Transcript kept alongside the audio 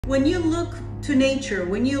when you look to nature,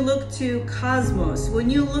 when you look to cosmos, when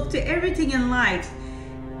you look to everything in life,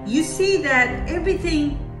 you see that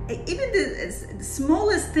everything, even the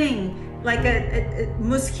smallest thing, like a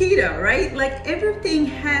mosquito, right? Like everything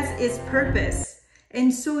has its purpose.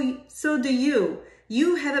 And so do you.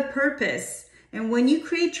 You have a purpose. And when you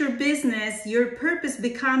create your business, your purpose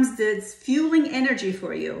becomes this fueling energy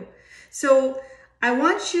for you. So I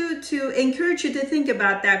want you to encourage you to think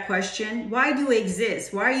about that question. Why do you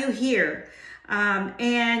exist? Why are you here?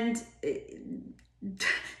 And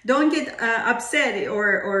don't get upset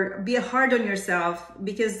or be hard on yourself,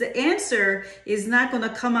 because the answer is not going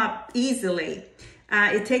to come up easily.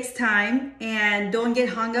 It takes time, and don't get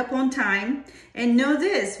hung up on time. And know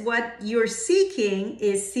this, what you're seeking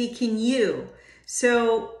is seeking you.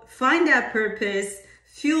 So find that purpose,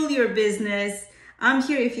 fuel your business. I'm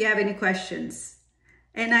here if you have any questions.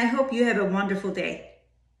 And I hope you have a wonderful day.